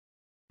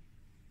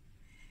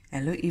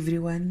Hello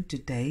everyone,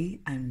 today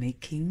I'm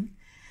making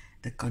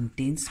the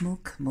condensed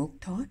milk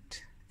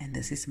tart, and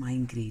this is my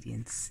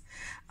ingredients.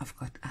 I've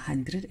got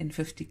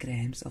 150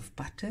 grams of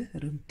butter,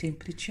 room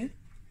temperature,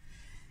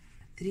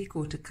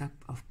 3/4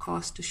 cup of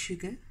caster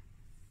sugar,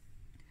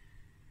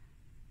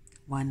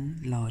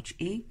 1 large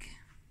egg,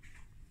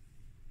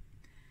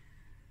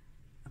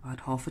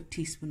 about half a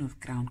teaspoon of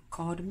ground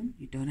cardamom.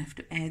 You don't have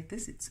to add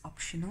this, it's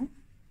optional.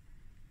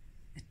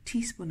 A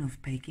teaspoon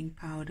of baking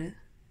powder,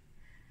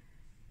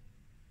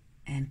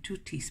 and 2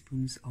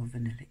 teaspoons of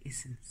vanilla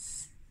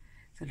essence.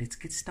 So let's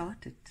get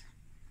started.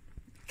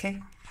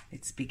 Okay,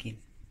 let's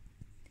begin.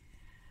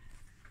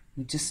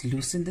 We just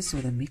loosen this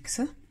with a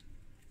mixer.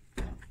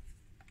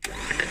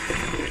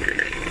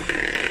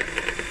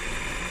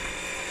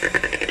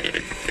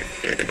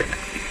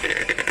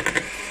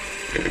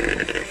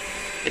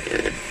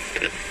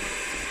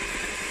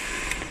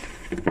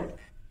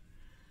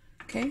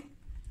 Okay,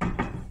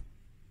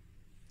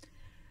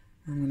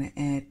 I'm going to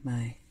add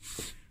my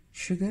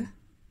sugar.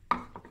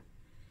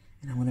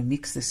 And I want to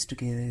mix this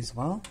together as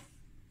well.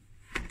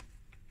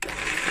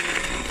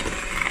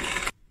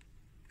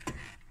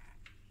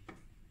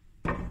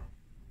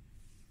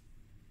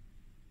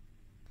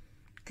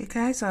 Okay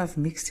guys, I've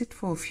mixed it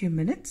for a few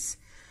minutes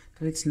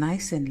so it's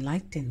nice and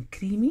light and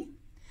creamy.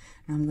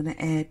 Now I'm going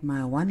to add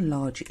my 1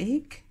 large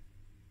egg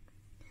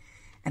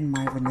and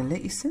my vanilla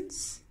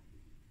essence.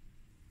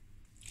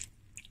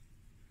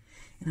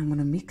 And I'm going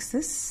to mix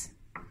this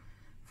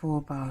for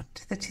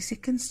about 30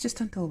 seconds,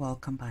 just until well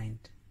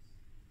combined.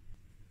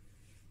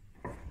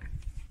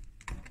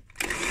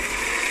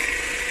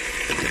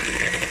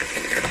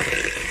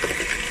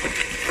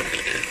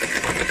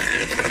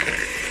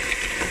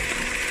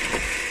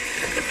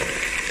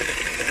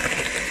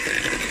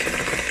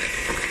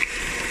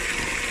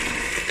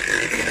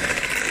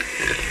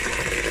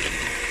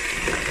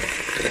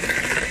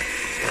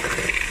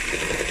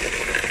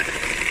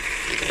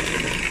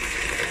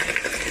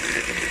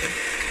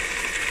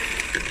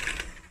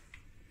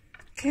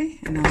 Okay,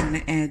 and I'm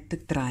going to add the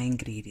dry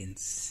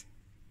ingredients.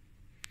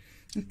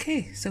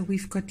 Okay, so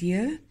we've got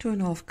here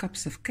 2.5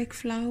 cups of cake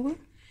flour.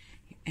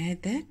 You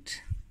add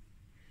that,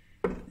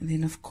 and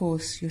then of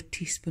course your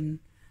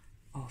teaspoon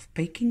of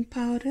baking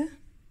powder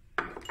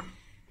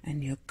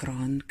and your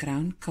ground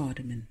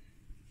cardamom.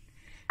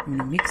 I'm going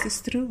to mix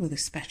this through with a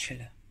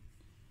spatula.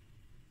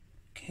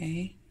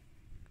 Okay,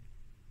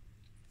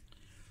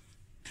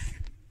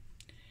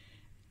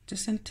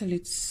 just until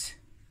it's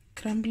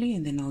crumbly,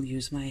 and then I'll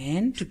use my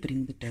hand to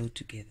bring the dough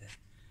together.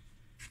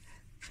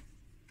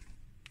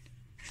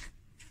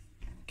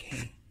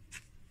 Okay.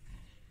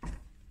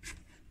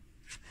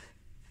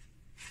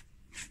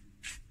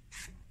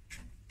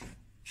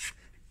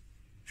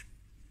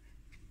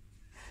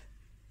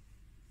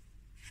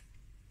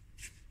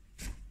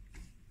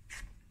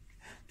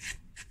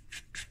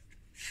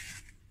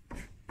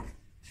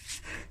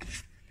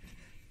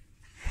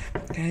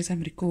 Guys,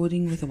 I'm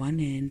recording with one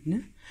hand,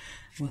 no?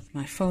 With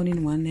my phone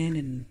in one hand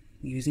and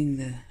using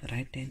the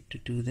right hand to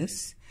do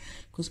this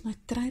because my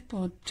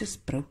tripod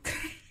just broke.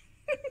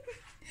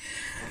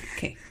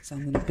 Okay, so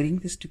I'm going to bring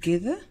this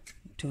together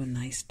to a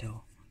nice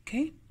dough.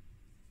 Okay,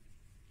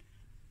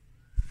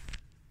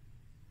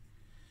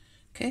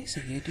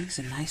 so here it is,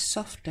 a nice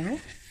soft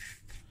dough.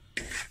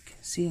 You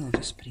can see, I'll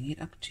just bring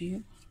it up to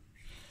you,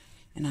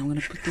 and I'm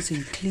going to put this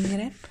in cling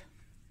wrap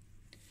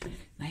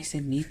nice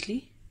and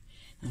neatly.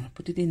 I'm going to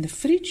put it in the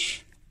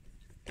fridge.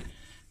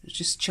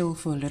 Just chill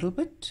for a little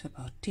bit,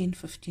 about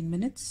 10-15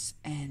 minutes,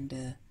 and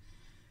then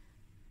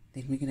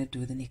we're going to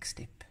do the next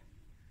step.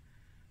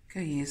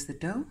 Okay, here's the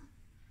dough.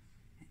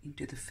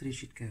 Into the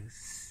fridge it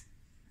goes,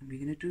 and we're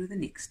going to do the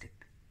next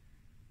step.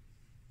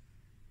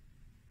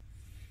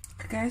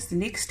 Okay guys, the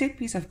next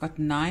step is I've got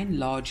 9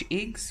 large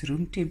eggs,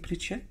 room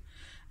temperature.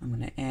 I'm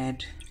going to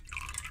add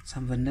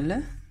some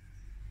vanilla,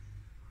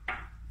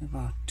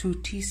 about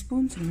 2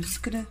 teaspoons. I'm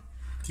just going to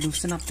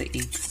loosen up the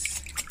eggs.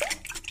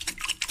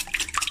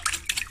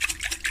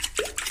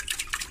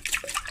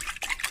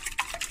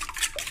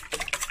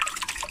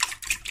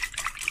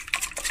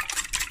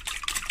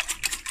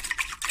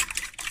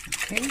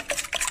 Okay,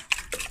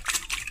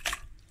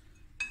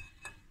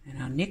 and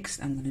now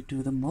next I'm going to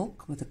do the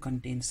milk with the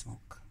condensed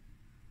milk.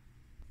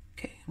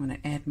 Okay, I'm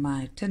going to add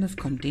my tin of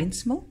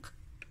condensed milk.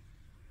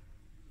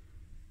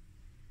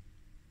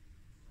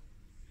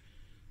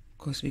 Of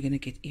course, we're going to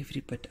get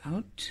every bit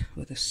out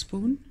with a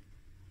spoon.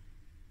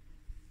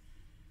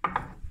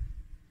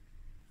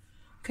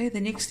 Okay,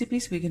 the next step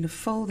is we're going to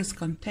fill this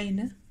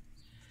container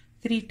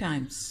 3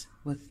 times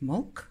with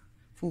milk,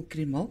 full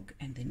cream milk,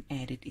 and then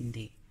add it in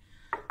there.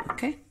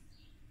 Okay.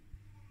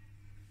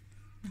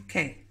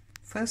 Okay,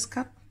 first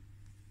cup,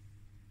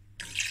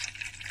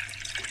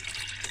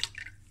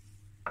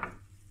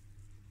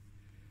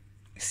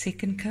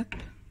 second cup,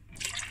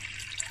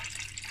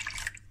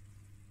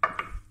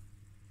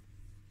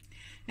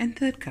 and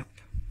third cup.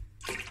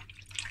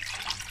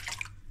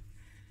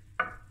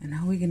 And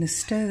now we're going to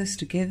stir this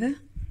together.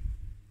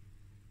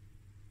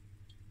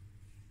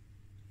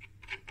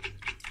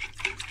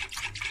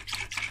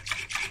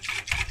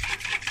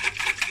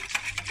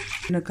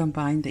 I'm going to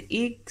combine the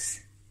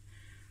eggs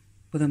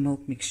with a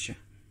milk mixture.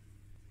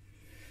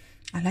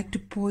 I like to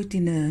pour it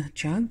in a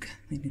jug,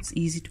 and it's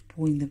easy to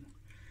pour in the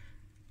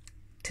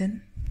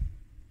tin.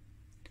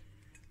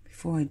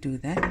 Before I do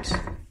that,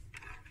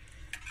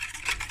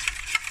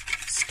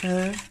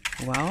 stir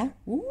well.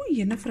 Ooh,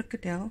 jene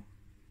frikadel.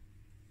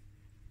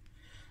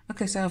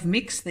 Okay, so I've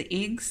mixed the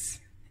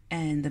eggs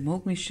and the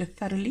milk mixture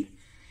thoroughly,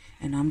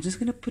 and I'm just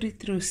going to put it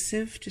through a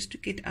sieve just to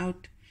get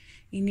out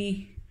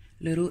any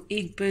little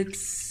egg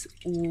bits,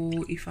 or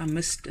if I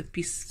missed a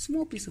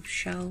small piece of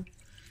shell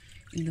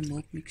in the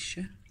milk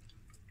mixture.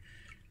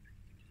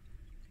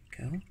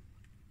 Go.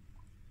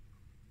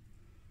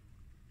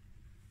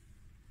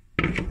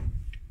 You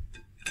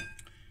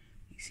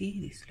see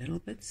these little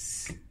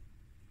bits,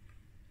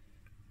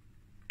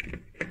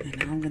 and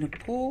now I'm going to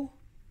pour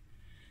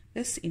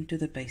this into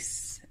the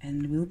base,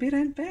 and we'll be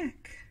right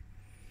back.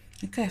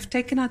 Okay, I've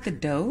taken out the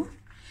dough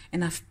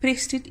and I've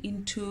pressed it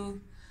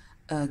into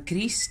a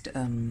greased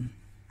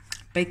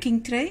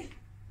baking tray,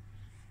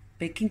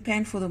 baking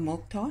pan for the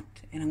milk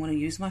tart, and I'm going to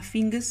use my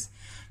fingers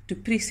to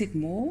press it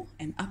more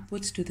and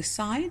upwards to the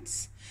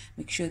sides.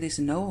 Make sure there's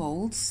no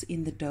holes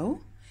in the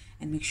dough,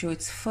 and make sure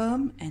it's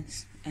firm, and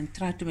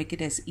try to make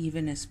it as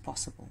even as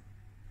possible.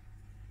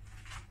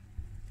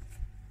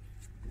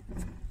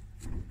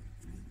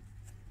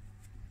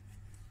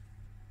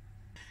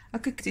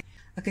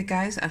 Okay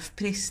guys, I've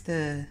pressed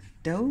the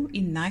dough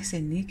in nice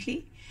and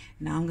neatly.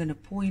 Now I'm going to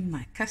pour in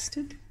my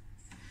custard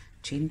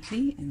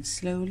gently and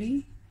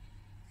slowly.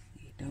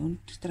 You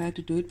don't try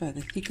to do it by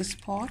the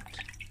thickest part,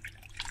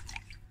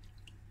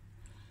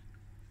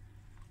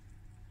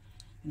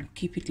 and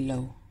keep it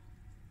low.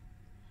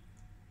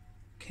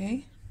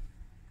 Okay,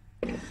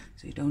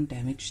 so you don't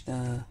damage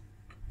the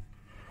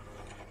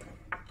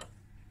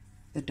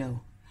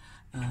dough.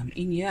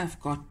 In here I've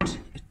got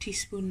a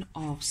teaspoon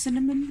of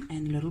cinnamon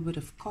and a little bit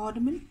of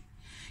cardamom.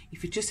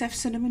 If you just have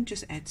cinnamon,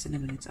 just add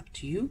cinnamon, it's up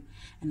to you.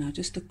 And now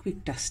just a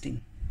quick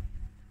dusting.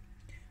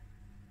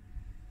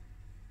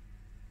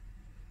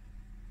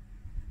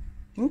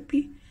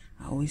 Whoopee,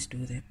 I always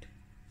do that.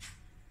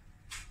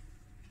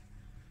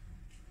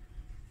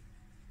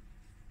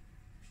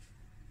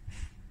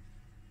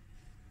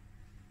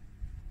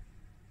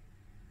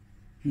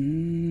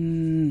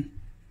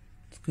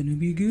 It's gonna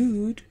be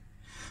good.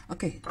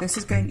 Okay, this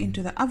is going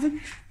into the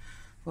oven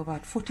for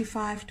about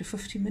 45 to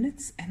 50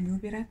 minutes, and we'll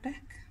be right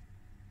back.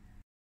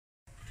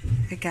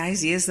 Okay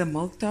guys, here's the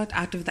milk tart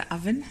out of the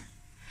oven,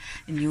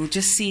 and you'll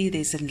just see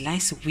there's a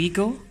nice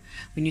wiggle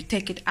when you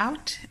take it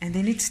out, and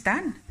then it's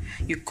done.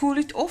 You cool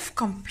it off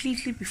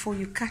completely before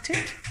you cut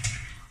it,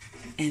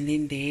 and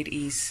then there it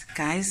is.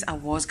 Guys, I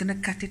was gonna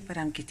cut it, but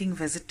I'm getting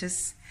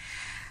visitors,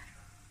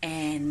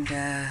 and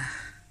yeah,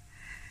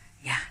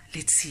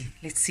 let's see.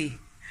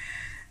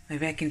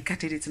 Maybe I can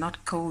cut it. It's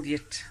not cold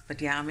yet,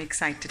 but yeah, I'm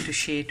excited to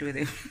share it with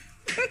him.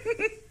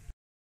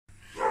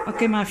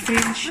 Okay, my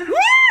friend,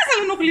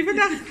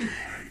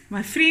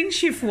 my friend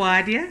Chef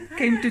Wadia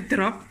came to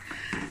drop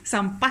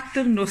some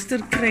paternoster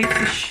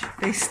crayfish.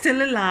 They're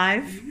still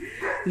alive.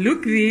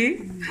 Look there.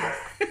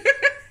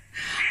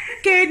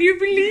 Can you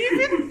believe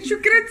it?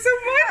 Shukran so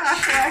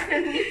much.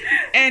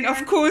 And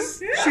of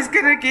course, she's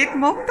gonna get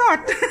milk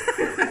tart.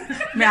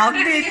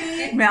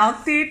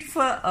 Melkteed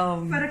vir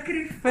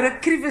 'n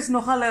krief is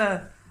nogal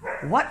 'n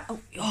what?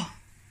 Oh,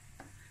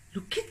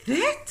 look at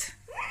that.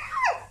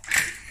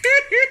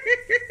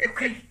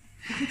 Okay.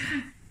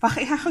 Wag,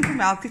 ek gaan gou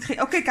melkteed gee.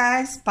 Okay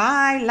guys,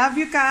 bye. Love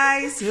you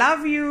guys.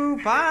 Love you.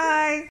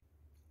 Bye.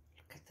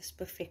 Look at this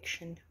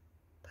perfection.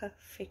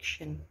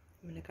 Perfection.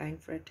 I'm gonna go in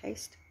for a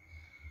taste.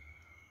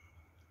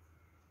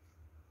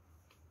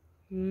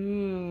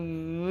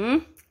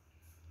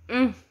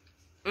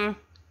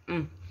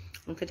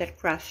 Look at that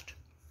crust.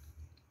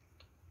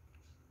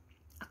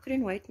 I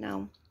couldn't wait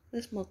now.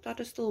 This milk tart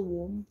is still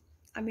warm.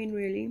 I mean,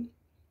 really.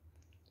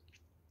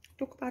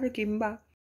 Talk about a gimba.